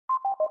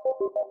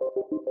Yo,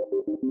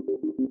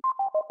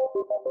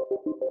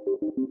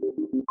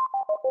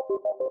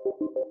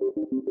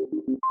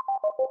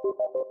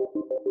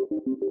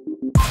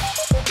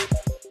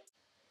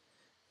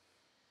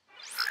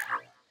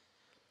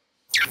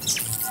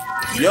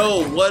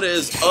 what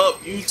is up,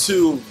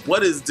 YouTube?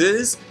 What is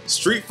this?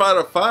 Street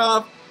Fighter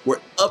 5?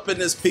 We're up in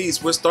this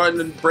piece. We're starting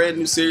a brand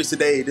new series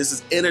today. This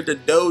is Enter the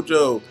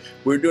Dojo.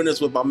 We're doing this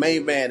with my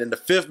main man and the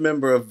 5th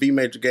member of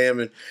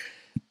VMajorGaming,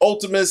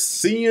 Ultimate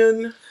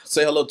Cian.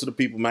 Say hello to the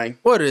people, man.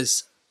 What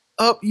is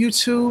up,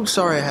 YouTube?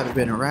 Sorry I haven't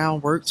been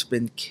around. Work's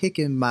been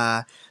kicking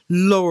my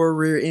lower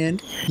rear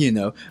end, you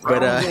know.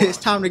 But it's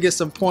time to get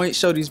some points,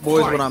 show these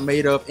boys what I'm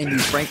made of in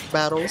these ranked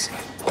battles.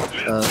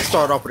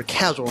 Start off with a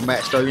casual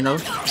match, though, you know.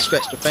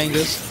 Stretch the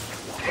fingers.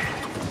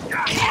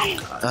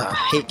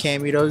 Hate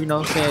Cammy, though, you know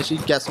what I'm saying? She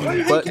got some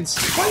buttons.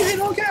 Why you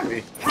hating on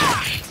Cammy?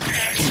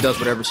 She does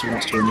whatever she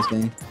wants to in this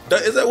game.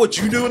 Is that what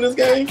you do in this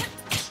game?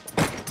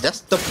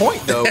 That's the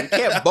point, though. We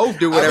can't both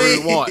do whatever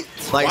we want.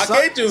 Like, why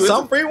can't you? It's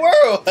a free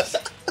world.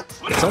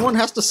 Someone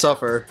has to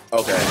suffer.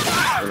 Okay.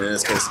 And in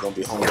this case, it's going to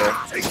be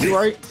Homegirl. You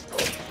right?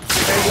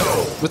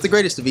 With the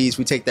greatest of ease,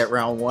 we take that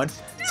round one.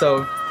 So,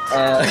 you know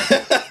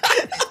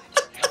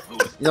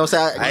what I'm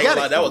saying? I ain't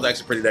gonna lie, that was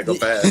actually pretty go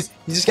fast.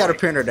 You just gotta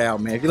pin her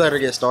down, man. If you let her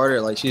get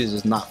started, like, she's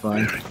just not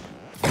fun.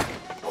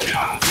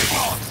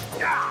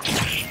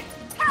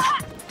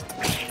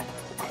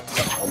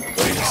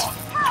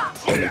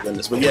 Oh my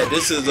goodness. But yeah,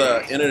 this is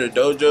Enter the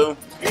Dojo.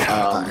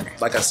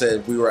 Like I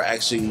said, we were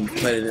actually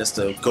planning this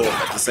to go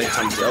up at the same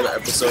time as the other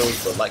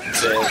episodes, but like you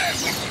said,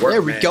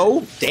 there we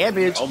go.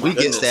 Damage. Oh we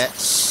get that.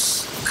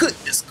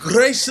 Goodness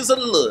gracious of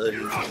Lord.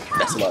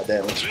 That's a lot of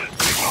damage.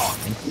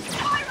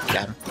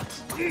 Got him.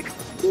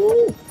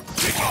 Ooh.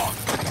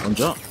 Don't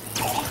jump.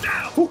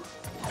 Woo.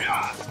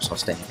 So I'll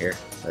stand here.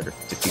 Let her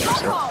defeat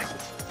herself.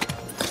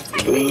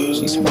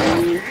 She's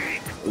small.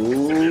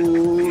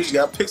 Ooh, she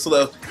got pixel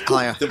left. Oh,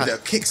 yeah. Them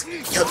kicks.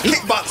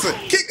 Kickboxing.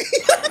 Kick.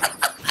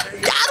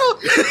 Got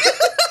him.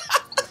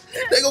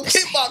 They go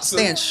kickboxing.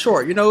 Stand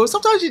short. You know,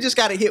 sometimes you just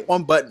gotta hit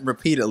one button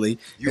repeatedly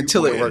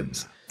until it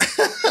works.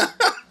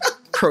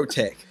 Pro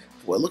tech.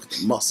 Boy, look at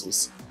the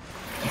muscles.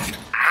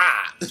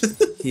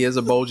 He is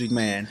a bulging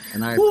man,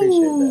 and I appreciate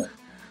that.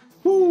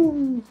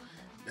 Woo.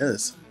 That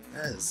is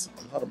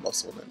a lot of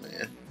muscle in that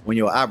man. When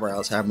your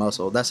eyebrows have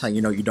muscle, that's how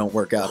you know you don't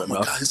work out enough. Oh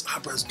my God, his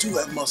eyebrows do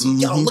have muscle.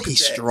 Y'all, look at He's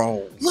that.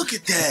 strong. Look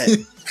at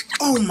that.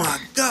 Oh my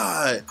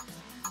God.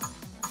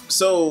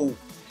 So,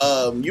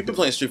 you've been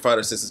playing Street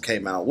Fighter since it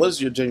came out. What is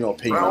your general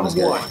opinion on this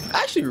game? I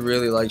actually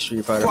really like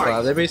Street Fighter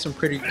 5. They made some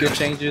pretty good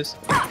changes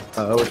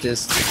with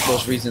this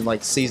most recent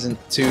like Season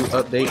 2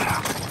 update.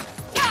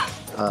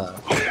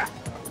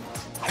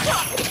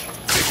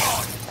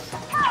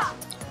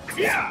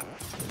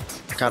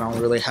 I don't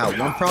really have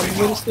one problem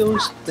with it still.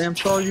 Damn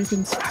sure you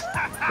can.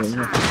 But, you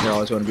know, they're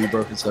always going to be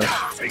broken stuff.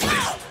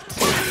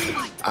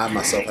 I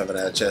myself haven't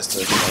had a chance to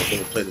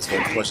really play this game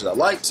as much as I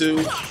like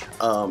to.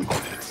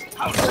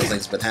 Other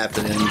things been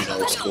happening, you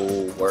know,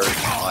 school, work,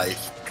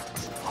 life,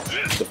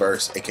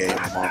 diverse, aka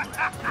my mom.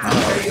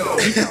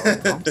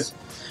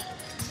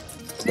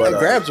 But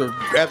grabs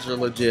are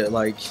legit.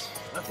 Like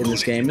in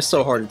this game, it's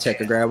so hard to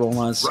take a grab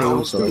online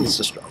too, so it's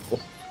a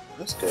struggle.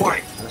 That's good.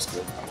 That's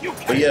good.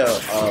 But yeah,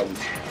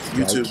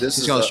 YouTube. This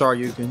is gonna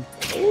Shoryuken.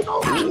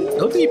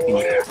 No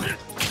DP.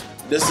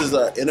 This is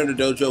Enter the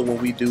Dojo when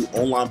we do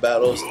online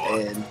battles,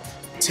 and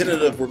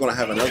tentative we're gonna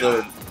have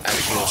another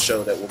actual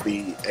show that will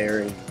be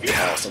airing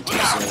sometime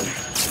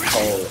soon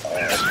called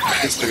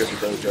History of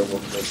the Dojo, where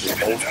we go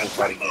through old school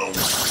fighting games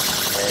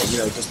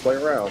and just play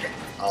around.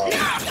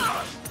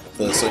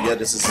 So yeah,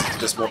 this is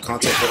just more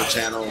content for the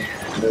channel,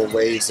 more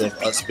ways of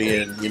us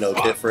being,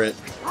 different,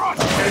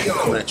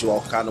 coming at you all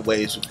kind of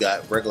ways. We've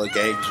got regular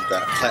games, we've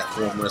got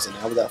platformers, and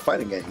now we got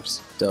fighting games.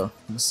 Duh.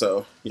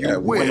 So yeah,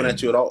 we're coming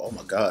at you at all. Oh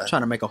my God!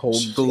 Trying to make a whole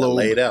globe.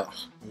 Laid out.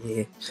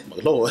 Yeah. Oh my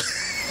Lord.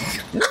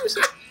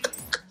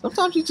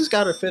 Sometimes you just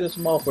gotta finish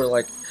them off with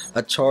like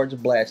a charge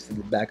blast to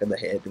the back of the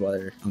head while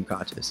they're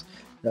unconscious.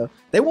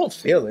 They won't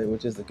feel it,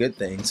 which is a good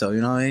thing. So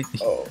you know what I mean?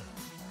 Oh,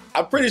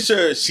 I'm pretty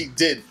sure she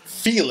did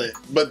feel it,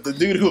 but the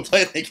dude who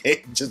played the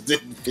game just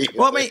didn't feel it.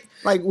 Well, I mean,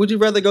 like, would you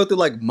rather go through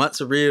like months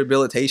of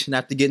rehabilitation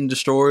after getting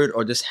destroyed,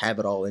 or just have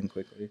it all in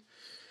quickly?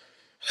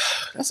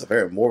 That's a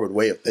very morbid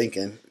way of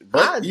thinking,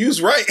 but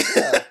you's right.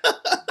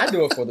 I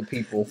do it for the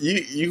people.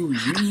 You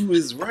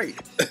is right.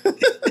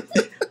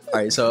 All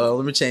right, so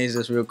let me change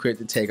this real quick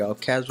to take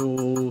off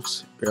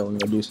casuals. We're gonna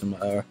do some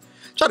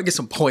try to get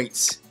some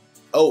points.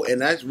 Oh,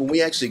 and when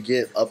we actually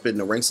get up in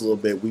the ranks a little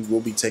bit, we will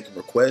be taking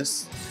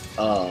requests.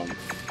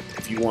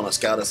 If you want to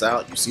scout us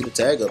out, you see the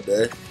tag up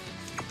there,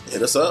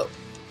 hit us up.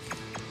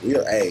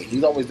 Hey,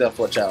 he's always there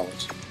for a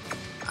challenge.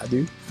 I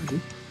do.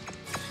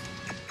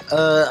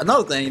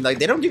 Another thing, like,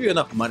 they don't give you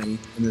enough money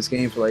in this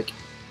game for like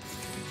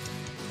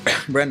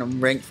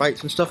random ranked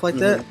fights and stuff like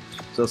that.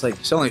 So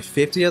it's only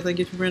 50, I think,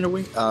 if you win a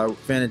week.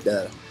 50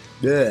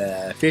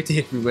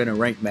 if you win a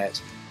ranked match.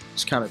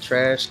 It's kind of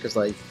trash because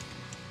like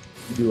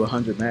you do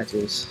 100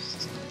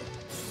 matches.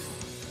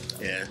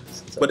 Yeah.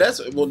 But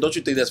don't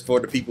you think that's for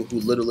the people who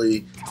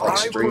literally like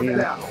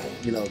stream,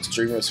 you know,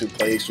 streamers who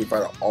play Street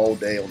Fighter all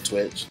day on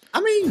Twitch?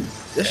 I mean,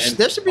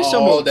 there should be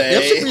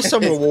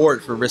some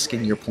reward for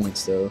risking your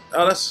points though.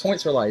 Oh, that's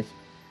points for life.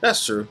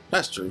 That's true.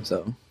 That's true.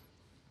 So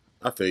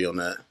I feel you on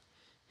that.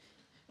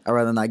 I'd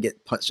rather not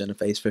get punched in the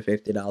face for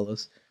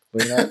 $50.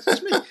 But that's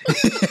just me.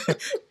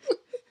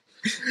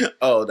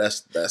 Oh,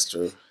 that's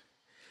true.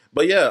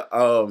 But yeah,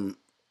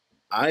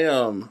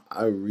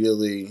 I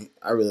really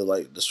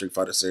like the Street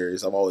Fighter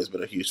series. I've always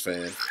been a huge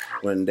fan.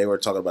 When they were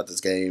talking about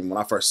this game, when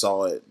I first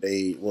saw it,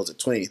 was it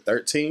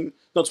 2013?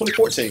 No,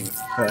 2014.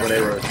 When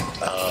they were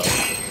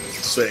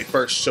so they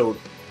first showed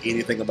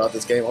anything about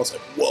this game, I was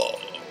like, whoa,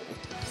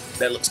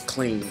 that looks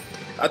clean.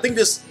 I think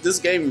this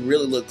game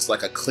really looks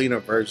like a cleaner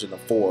version of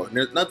 4.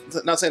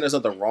 Not saying there's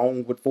nothing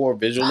wrong with 4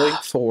 visually.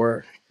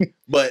 4.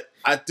 But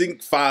I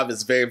think 5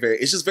 is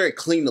it's just very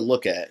clean to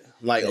look at.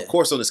 Like, of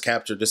course, on this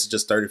capture, this is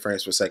just 30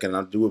 frames per second.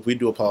 We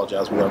do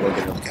apologize. We are going to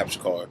get another capture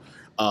card.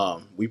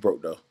 We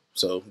broke though,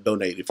 so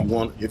donate if you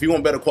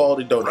want better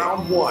quality. Donate.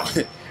 Round 1.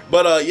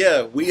 But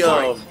yeah, we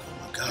oh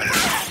God,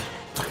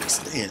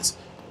 stands.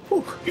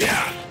 Whew.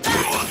 Yeah.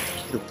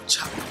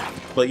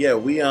 But yeah, I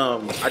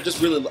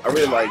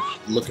really like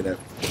looking at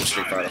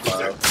Street Fighter 5.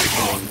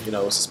 I mean, you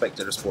know, it's a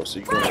spectator sport, so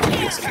you can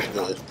get something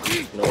good.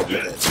 You know what I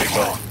mean?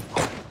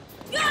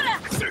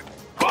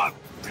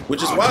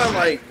 Which is why,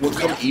 like, when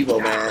come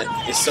Evo, man,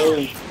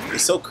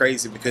 it's so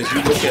crazy because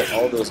you look at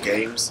all those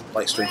games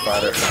like Street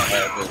Fighter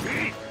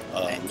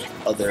and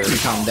other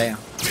calm down.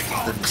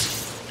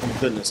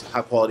 Goodness,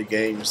 high quality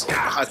games,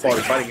 high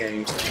quality fighting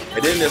games,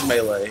 and then there's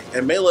Melee.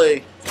 And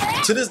Melee,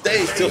 to this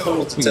day, still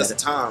holds the test of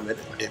time.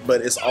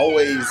 But it's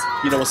always,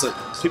 you know,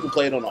 people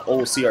play it on an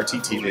old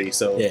CRT TV,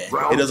 so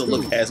it doesn't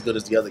look as good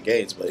as the other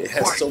games. But it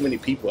has so many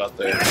people out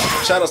there.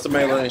 Shout outs to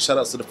Melee and shout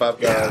outs to the 5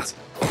 guys.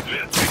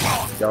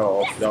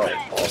 Y'all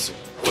awesome.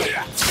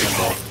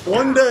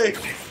 One day,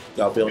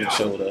 y'all be on the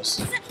show with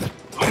us.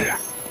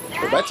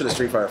 But back to the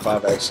Street Fighter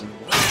 5 action.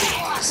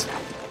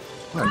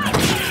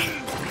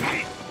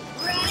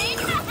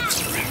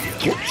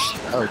 Whoops,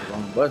 that was the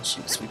wrong button.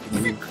 She was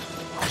sweeping you.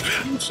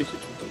 She hit you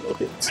with the little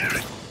hits,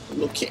 the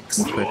little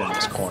kicks. Put it in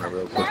this corner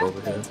real quick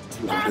over here.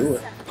 You can do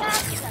it.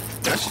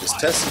 Now she just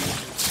testing you.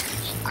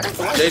 I got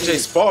the JJ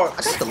Sparks.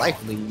 I got the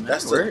life lead, man.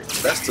 That's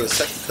the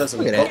second cousin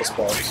of Bubba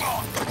Sparks.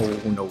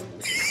 Oh no.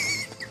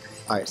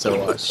 Alright,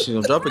 so she's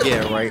gonna jump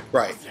again, right?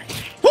 Right.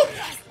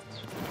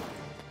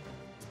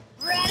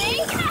 Ready?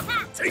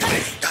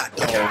 God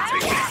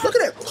dog. Look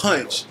at that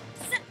punch.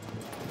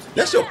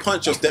 That's your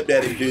punch your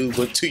stepdaddy do,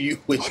 but to you,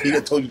 which he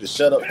done told you to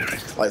shut up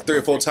like 3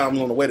 or 4 times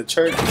on the way to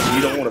church, and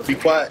you don't want to be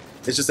quiet.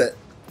 It's just that,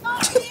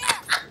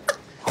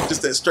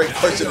 just that straight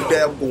punch in the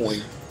damn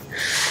going.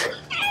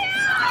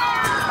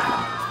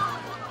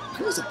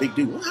 He's a big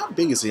dude. How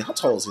big is he? How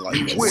tall is he? Like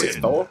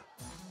 6'4"?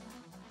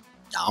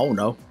 I don't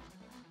know.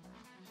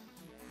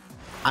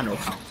 I know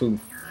Kung Fu.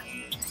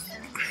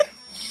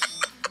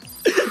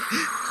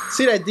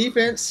 See that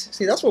defense?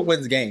 See, that's what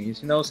wins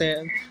games. You know what I'm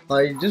saying?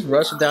 Like, just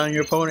rushing down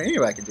your opponent.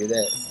 Anybody can do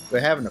that.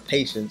 But having the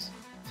patience,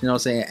 you know what I'm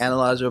saying?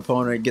 Analyze your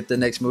opponent, get the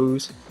next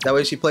moves. That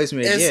way she plays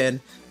me again,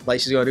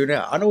 like she's going to do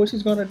now. I know what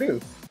she's going to do.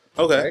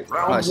 Okay.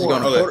 Right? She's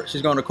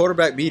going to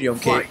quarterback medium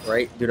kick,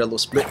 right? Do that little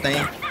split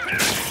thing.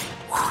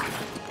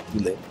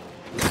 You lit.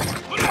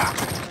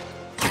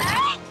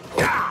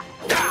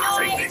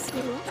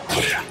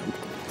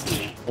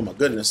 Oh my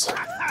goodness.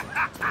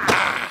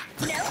 I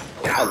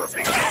love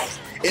it.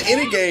 In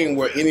any game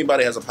where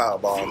anybody has a power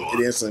bomb,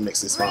 it instantly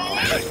makes me smile.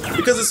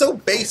 Because it's so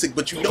basic,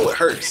 but you know it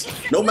hurts.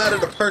 No matter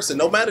the person,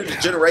 no matter the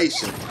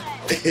generation,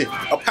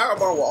 a power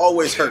bomb will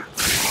always hurt.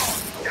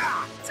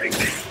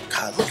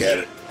 God, look at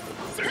it.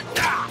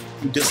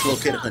 You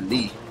dislocated her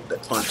knee,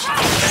 that punch.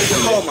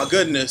 Oh my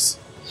goodness.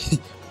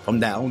 From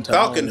down.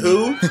 Falcon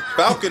who?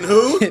 Falcon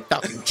who?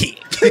 Falcon kick.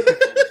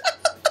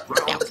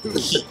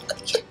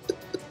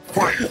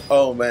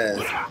 Oh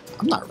man.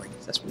 I'm not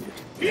ranked. That's weird.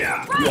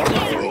 Yeah. You are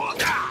not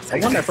ranked. I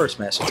won that first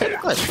match. So take a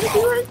class. Should I be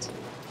ranked?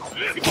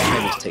 Maybe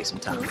just take some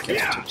time to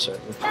catch up to the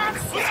server.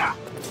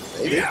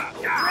 Maybe.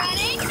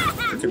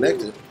 You're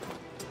connected.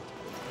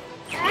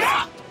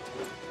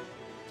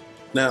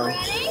 Now,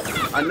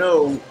 I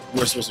know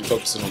we're supposed to be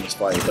focusing on this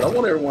fight, but I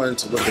want everyone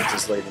to look at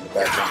this lady in the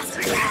background.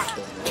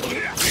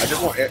 I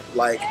just want,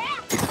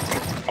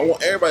 I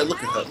want everybody to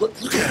look at her. Look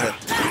at her.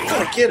 You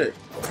gotta get it.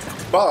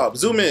 Bob,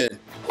 zoom in.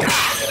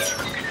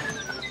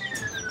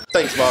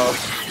 Thanks, Bob.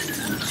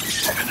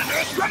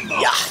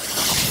 Yeah.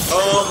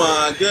 Oh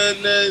my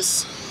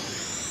goodness.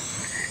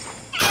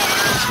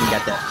 You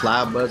got that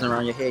fly buzzing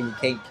around your head, you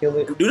can't kill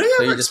it. Do they ever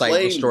so you just like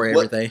destroy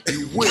everything.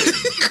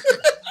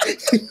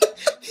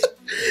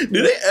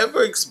 Do they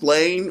ever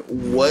explain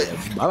what?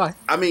 Bye-bye.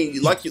 I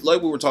mean, like we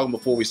were talking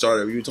before we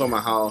started, we were talking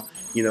about how,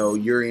 you know,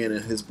 Urian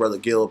and his brother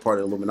Gil are part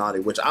of the Illuminati,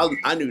 which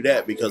I knew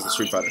that because of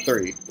Street Fighter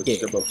 3,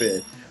 which they're both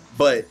in.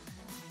 But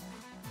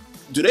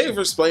do they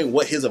ever explain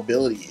what his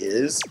ability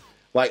is?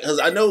 Like, because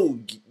I know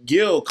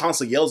Gil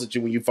constantly yells at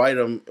you when you fight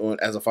him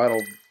as a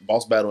final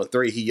boss battle in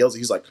 3, he yells,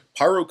 he's like,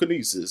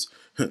 pyrokinesis,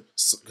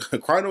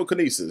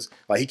 cryokinesis.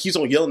 Like, he keeps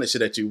on yelling that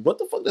shit at you. What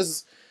the fuck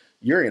does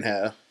Urian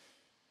have?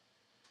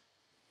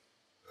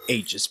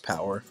 Aegis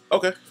power.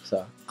 Okay.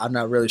 So I'm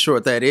not really sure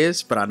what that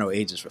is, but I know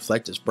Aegis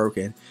Reflect is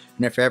broken.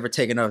 And if I ever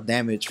take enough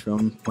damage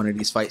from one of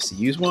these fights to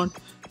use one,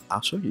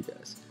 I'll show you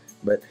guys.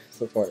 But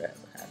so far that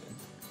hasn't happened.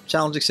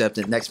 Challenge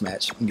accepted. Next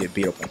match, I'm getting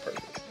beat up on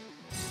purpose.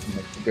 I'm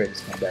like the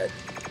greatest comeback.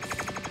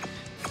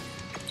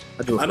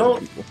 I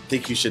don't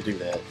think you should do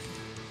that.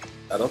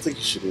 I don't think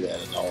you should do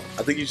that at all.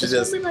 I think you should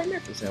just.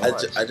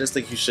 I just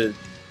think you should.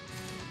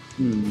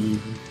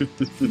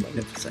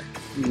 Magnificent.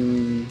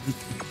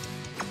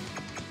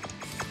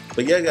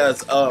 But yeah,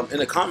 guys, in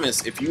the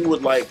comments, if you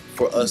would like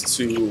for us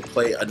to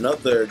play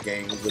another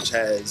game which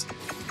has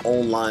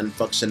online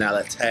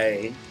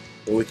functionality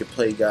where we can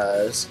play,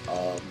 guys,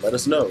 let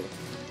us know.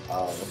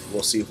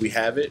 We'll see if we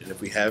have it, and if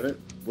we haven't,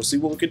 we'll see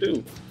what we can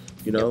do.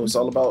 You know, it's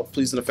all about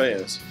pleasing the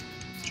fans.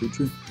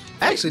 True.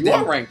 Actually, you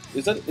are ranked.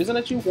 Isn't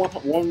that you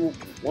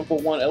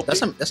 1.1 LP?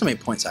 That's how many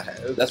points I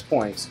have. That's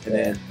points, and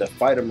then the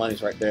fighter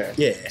money's right there.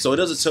 Yeah. So it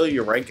doesn't tell you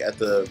your rank at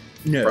the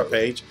front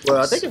page. Well,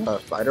 I think if a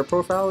fighter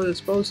profile is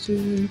supposed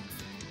to.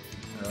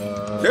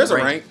 There's a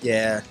rank.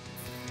 Yeah.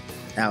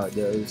 Now it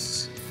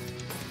does.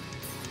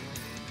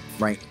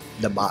 Rank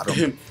the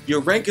bottom.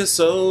 Your rank is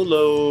so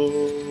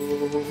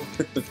low.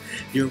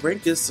 Your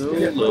rank is so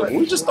low.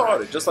 We just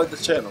started, just like the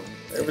channel.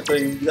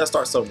 Everything, you gotta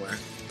start somewhere.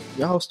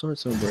 Y'all start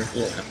somewhere.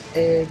 Yeah.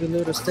 Every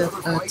little step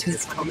I take,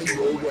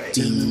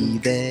 be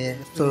there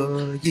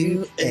for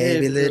you.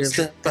 Every little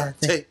step I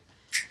take,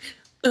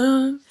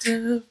 to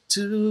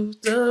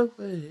the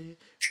way.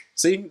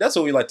 See, that's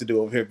what we like to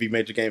do over here at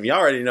VMajorGaming. Y'all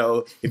already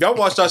know. If y'all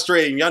watched our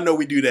stream, y'all know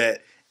we do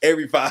that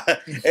every 5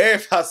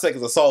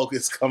 seconds. A song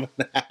is coming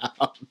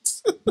out.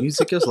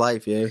 Music is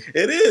life, yeah.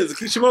 It is. It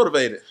keeps you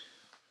motivated.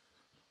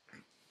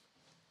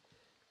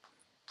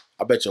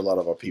 I bet you a lot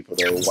of our people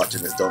that are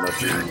watching this don't know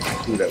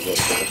who that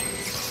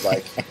was.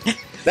 Like,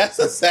 that's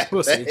a sad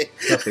thing.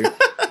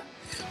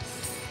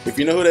 If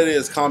you know who that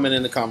is, comment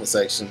in the comment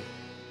section.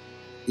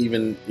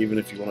 Even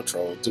if you want to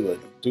troll, do it.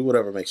 Do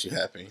whatever makes you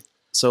happy.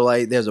 So,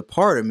 like, there's a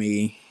part of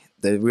me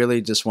that really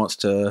just wants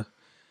to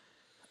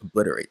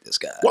obliterate this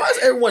guy. Why is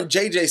everyone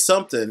JJ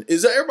something?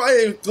 Is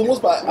everybody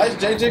influenced by Ice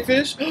JJ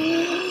Fish?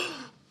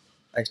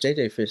 Ice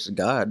JJ Fish is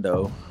God,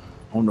 though.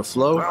 On the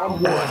flow,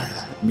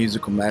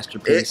 musical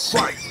masterpiece.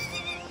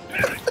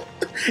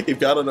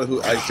 If y'all don't know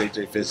who Ice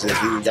JJ Fish is,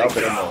 y'all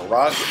been on a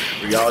rock,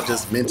 or y'all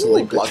just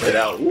mentally blocked it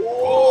out.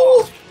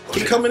 Ooh,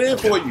 he coming in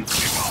for you.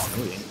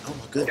 Oh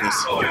my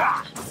goodness.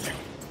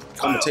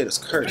 Commentator's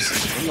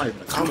curse. I'm not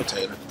even a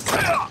commentator.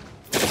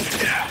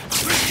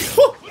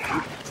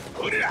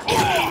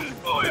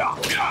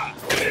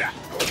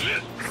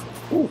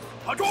 Ooh.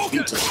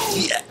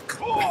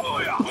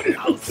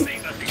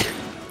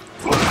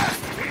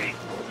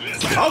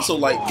 I also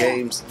like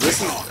games.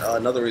 This is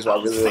another reason why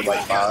I really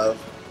like 5.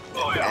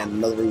 And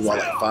another reason why I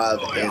like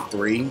 5 and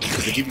 3.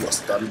 Because they give you a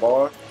stun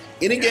bar.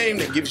 Any game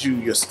that gives you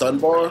your stun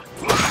bar,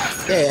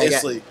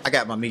 yeah, I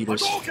got my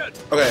meters.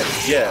 Okay,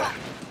 yeah.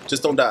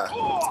 Just don't die.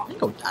 I ain't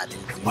gonna die,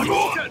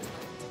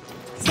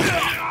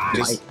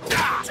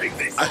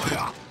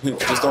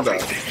 Just don't die.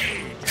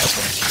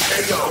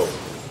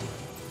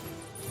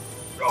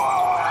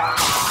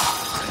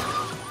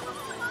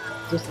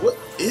 What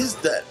is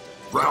that?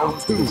 Round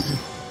 2.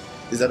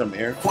 Is that a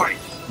mirror? Fight.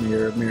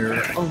 Mirror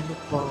on the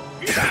wall.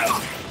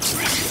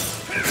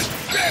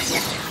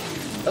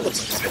 That looks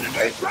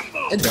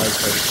like It does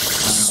hurt.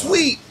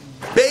 Sweet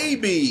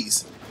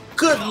babies!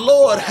 Good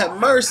Lord, have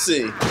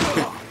mercy!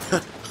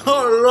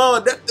 Oh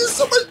Lord, that did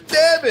so much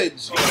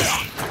damage!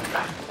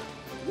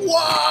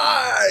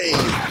 Why?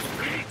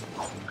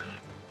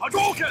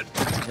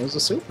 It was a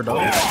super dog.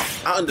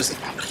 I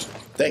understand.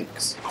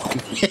 Thanks.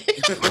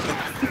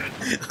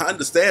 I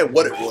understand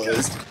what it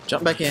was.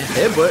 Jump back in.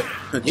 Headbutt.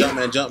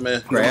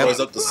 Jumpman. Grab. Was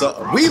up to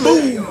something. We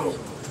move.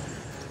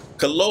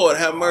 Good Lord,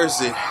 have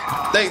mercy.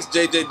 Thanks,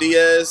 JJ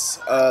Diaz.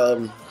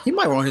 He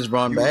might want his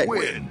run back.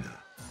 Win.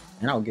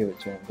 And I'll give it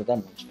to him because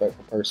I'm a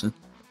respectful person.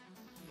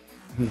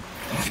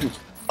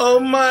 Oh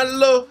my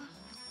Lord.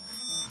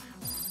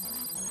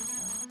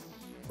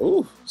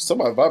 Ooh,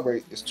 somebody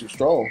vibrate is too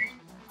strong.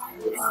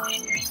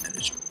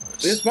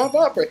 It's my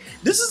vibrate.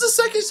 This is the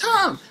second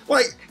time.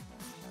 Like,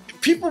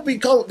 people be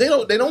called. They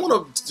don't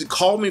want to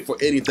call me for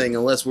anything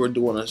unless we're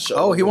doing a show.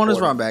 Oh, he won his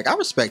run back. I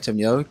respect him,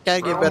 yo.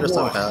 Gotta get better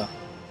somehow.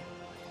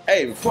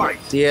 Hey, Fight.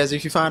 Diaz,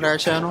 if you find our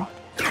channel,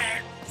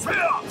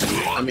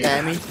 I mean,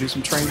 add me, do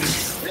some training,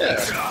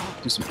 yeah,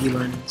 do some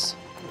e-learnings.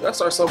 gotta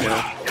start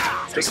somewhere.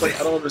 Just like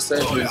I don't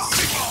understand his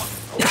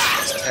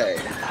tag.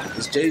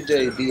 It's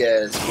JJ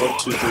Diaz 1,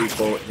 2, 3,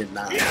 4, and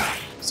 9.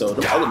 So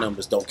the other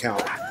numbers don't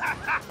count.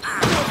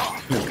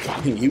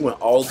 He went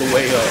all the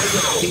way up.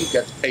 He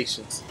got the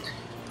patience.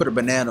 Put a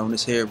banana on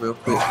his head real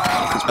quick.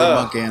 Because we're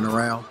monkeying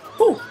around.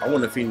 Whew, I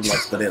wonder if he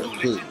likes banana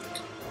pudding.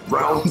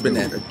 Round 2.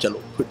 Banana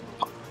jello pudding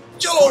pop.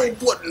 Jello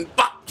pudding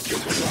pop.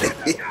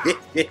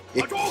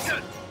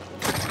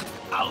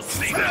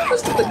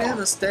 Where's the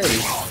banana stay?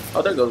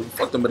 Oh, there goes.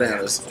 Fuck the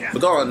bananas.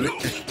 But gone.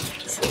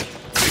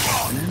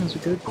 Bananas are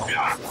good.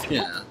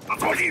 Yeah. I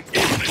think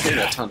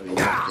that time to be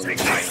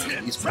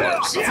getting these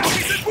parts.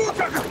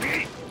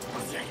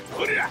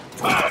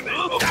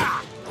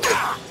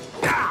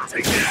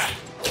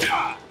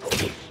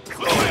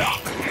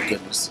 Oh,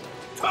 goodness.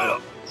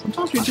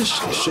 Sometimes you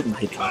just shouldn't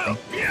hit anything.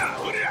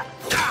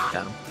 Got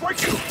him.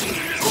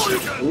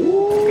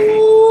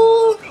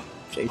 Ooh.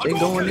 JJ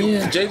going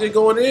in. JJ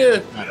going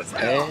in. Not a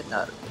bad,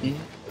 not a bad.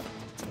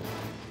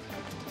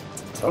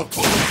 Oh,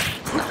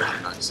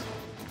 nice.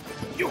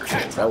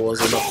 That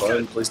wasn't a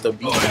fun place to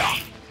be. No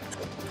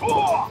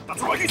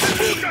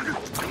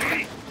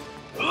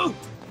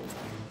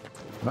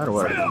matter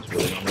what I do,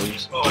 really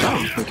moves. I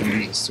don't think he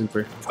uses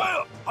super.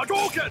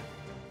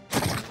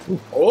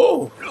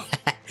 Oh!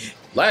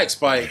 Lag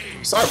spike.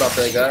 Sorry about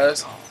that,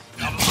 guys.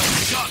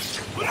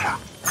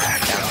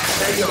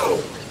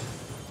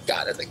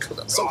 God, that thing comes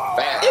up so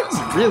fast.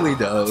 It really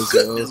does.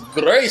 Goodness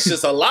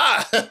gracious,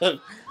 alive!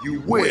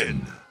 You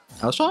win.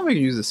 I was trying to make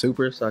him use the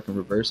super so I can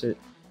reverse it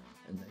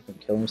and make him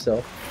kill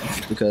himself.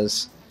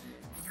 Because,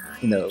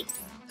 you know,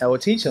 I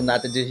would teach him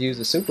not to just use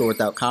the super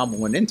without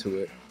comboing into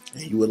it.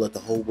 And you would let the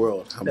whole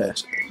world how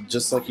much,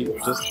 just like you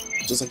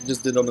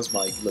just did on this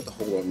mic, you let the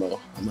whole world know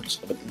how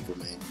much of an evil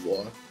man you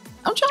are.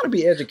 I'm trying to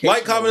be educational.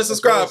 Like, comment, and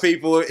subscribe,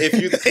 people. If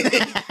you think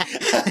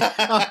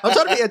I'm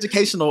trying to be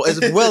educational as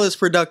well as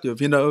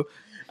productive, you know.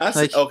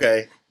 like,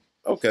 okay.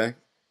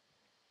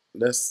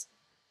 That's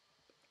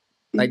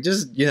like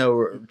just, you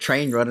know,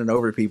 train running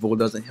over people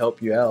doesn't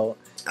help you out.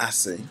 I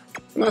see.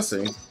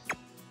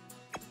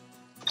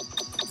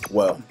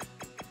 Well,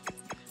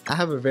 I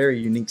have a very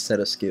unique set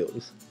of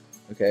skills.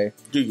 Okay.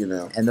 do you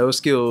now? And those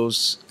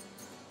skills,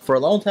 for a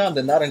long time,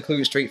 did not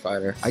include Street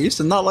Fighter. I used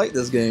to not like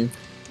this game.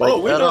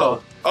 Like, We at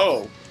know.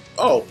 all.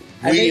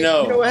 We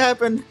know. You know what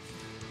happened?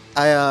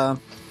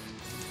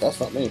 That's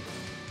not me.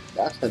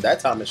 That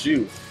time it's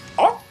you.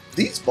 Oh,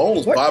 these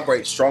bones What?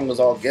 vibrate strong as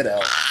all get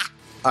out.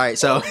 All right,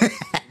 so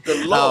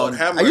Good Lord,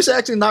 have I used to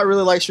actually not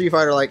really like Street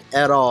Fighter like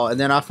at all, and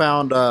then I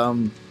found I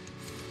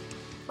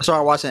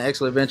started watching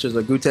Excellent Adventures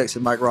of Gutex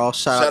and Mike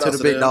Ross. Shout out to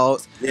the big them.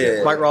 dogs.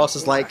 Yeah. Mike Ross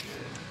is like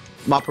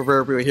my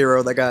proverbial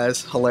hero. That guy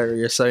is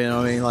hilarious. So you know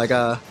what I mean? Like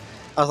I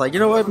was like, you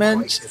know what,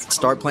 man?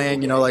 Start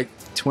playing. You know, like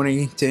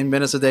 10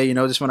 minutes a day. You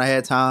know, just when I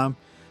had time,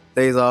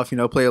 days off. You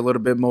know, play a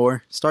little bit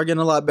more. Start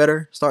getting a lot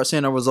better. Start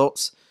seeing the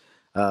results.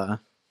 Of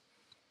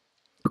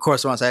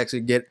course, once I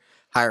actually get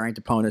higher ranked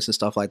opponents and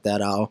stuff like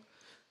that, I'll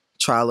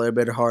try a little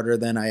bit harder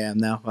than I am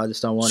now. I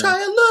just don't want to. Try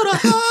a little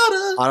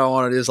harder. I don't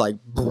want to just like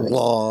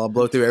blow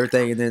through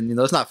everything, and then you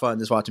know it's not fun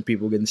just watching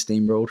people getting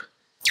steamrolled.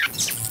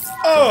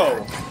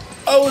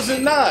 Oh, is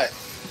it not?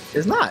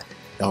 It's not.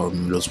 Y'all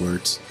remember those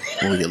words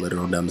when we get later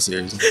on down the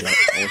series. I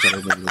want y'all to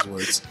remember those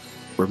words.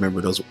 Remember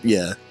those?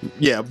 Yeah.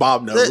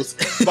 Bob knows.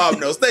 Bob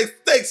knows.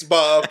 Thanks,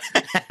 Bob.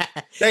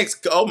 Thanks.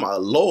 Oh my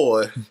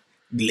Lord.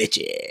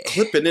 Glitchy.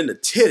 Clipping in the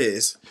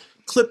titties.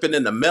 Clipping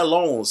in the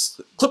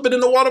melons. Clipping in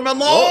the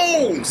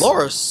watermelons.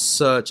 Laura's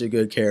such a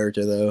good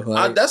character though.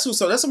 Like, that's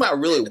something I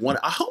really want.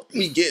 I hope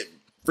we get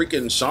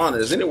freaking Sean.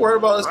 Is any word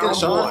about us getting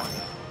Sean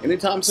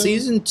anytime soon?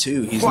 season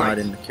 2, he's not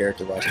in the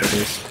character roster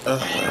list.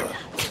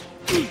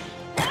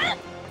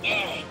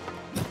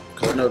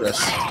 Cause I know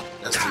that's the.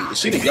 Is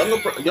she the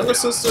younger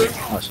sister?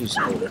 Oh, she's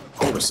older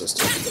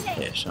sister.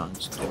 Yeah,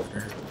 Sean's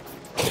older.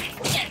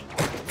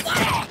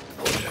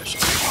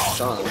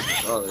 Sean is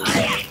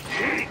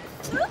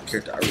a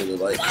character I really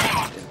like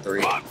in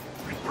 3.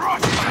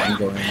 I'm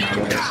going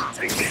anyways.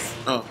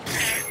 Oh,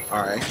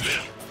 all right.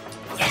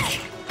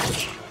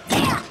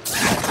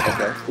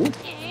 Okay.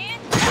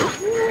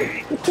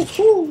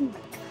 Ooh.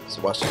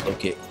 So watch this low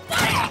kick.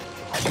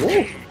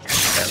 Ooh,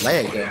 that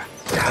leg though.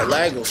 That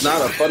lag was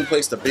not a fun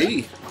place to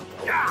be.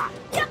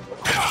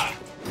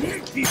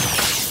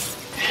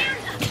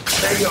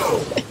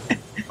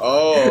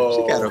 Oh.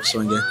 She got up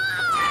swinging.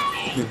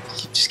 You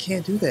just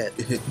can't do that.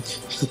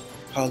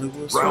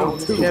 Hollywood.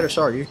 Round If you had a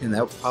shark, you can.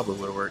 That probably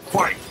would have worked.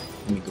 Fight.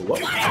 Let me go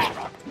up.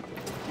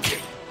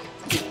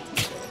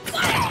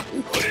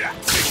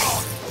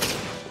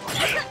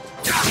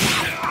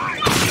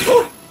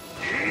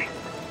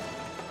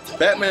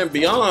 Batman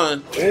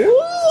Beyond.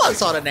 Ooh, I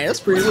saw that name. That's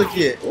pretty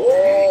legit.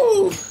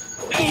 Ooh.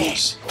 He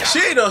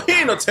ain't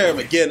no Terry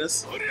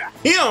McGinnis.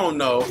 He don't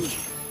know.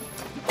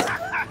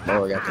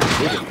 Laura got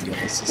the big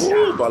guesses.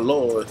 Ooh, my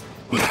Lord.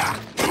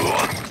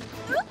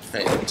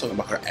 Hey, I'm talking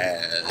about her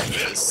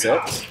ass.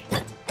 Sucks.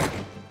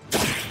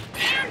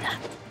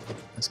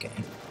 This game.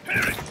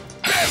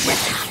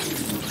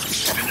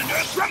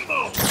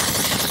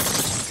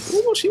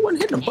 Ooh, she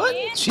wasn't hitting the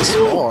button. She's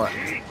smart.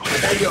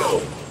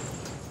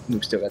 We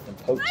still got them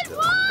pokes.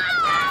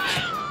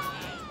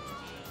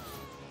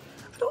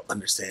 I don't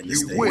understand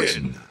this You stage.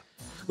 win.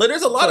 Like,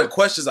 there's a lot of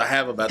questions I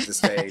have about this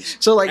stage.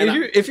 So, like,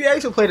 And if you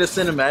actually play the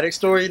cinematic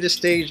story, this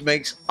stage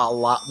makes a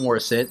lot more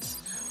sense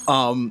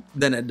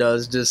than it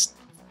does just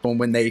from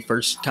when they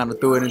first kind of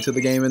threw it into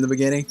the game in the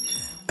beginning.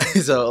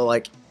 So,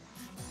 like,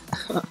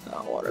 I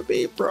want to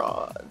be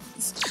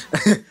bronze.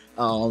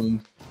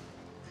 Round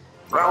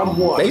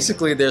one.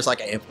 Basically, there's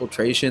like an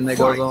infiltration that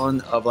goes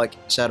on of like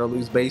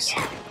Shadowloo's base.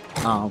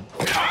 And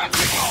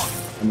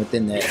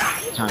within that,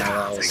 kind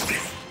of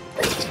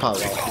it's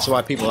probably why, it's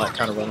why people like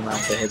kind of run around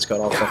with their heads cut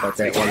off, stuff like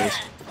that, while there's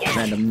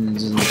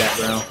randoms in the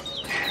background.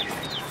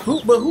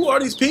 But who are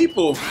these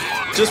people?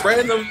 Just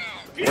random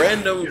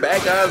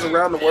bad guys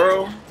around the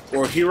world,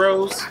 or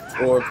heroes,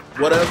 or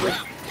whatever.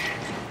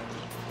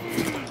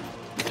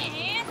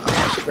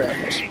 I should grab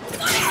this. I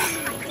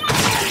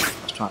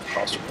was trying to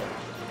cross your.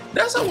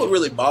 That's not what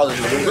really bothers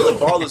me. What really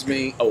bothers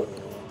me.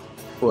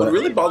 What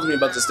really bothers me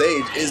about the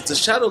stage is the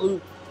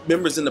Shadowloo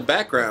members in the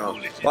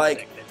background.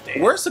 Like,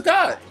 where's the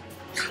guy?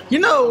 You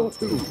know,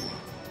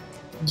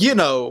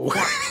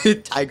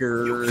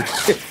 Tiger.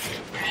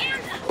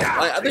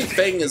 I think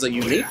Fang is a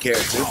unique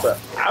character, but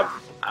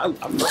I'm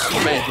a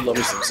man who loves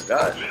me some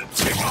Sagat.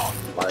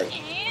 Like,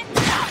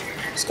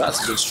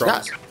 Scott's a good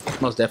strong.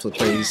 Scott most definitely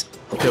plays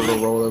a pivotal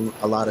role in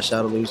a lot of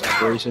Shadowloo's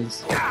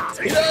operations.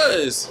 He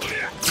does.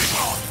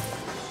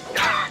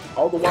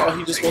 All the while,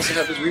 he just wants to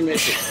have his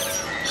remake.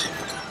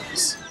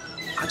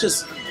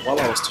 While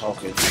I was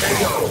talking,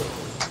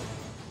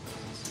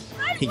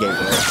 he gave it up.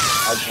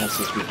 I just want to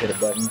see if we hit a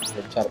button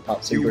or try to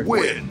pop super. You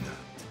win.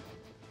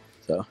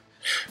 So.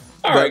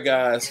 All right,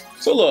 guys.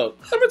 So look,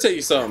 let me tell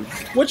you something.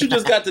 What you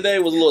just got today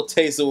was a little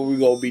taste of what we're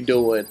gonna be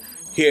doing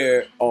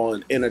here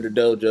on Enter the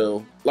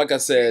Dojo. Like I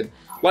said,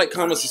 like,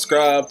 comment,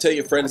 subscribe, tell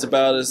your friends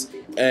about us,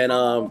 and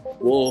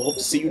we'll hope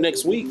to see you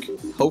next week.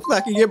 Hopefully,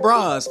 I can get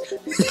bronze.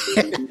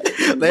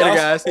 Later,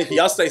 guys.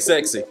 Y'all stay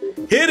sexy.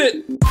 Hit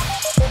it.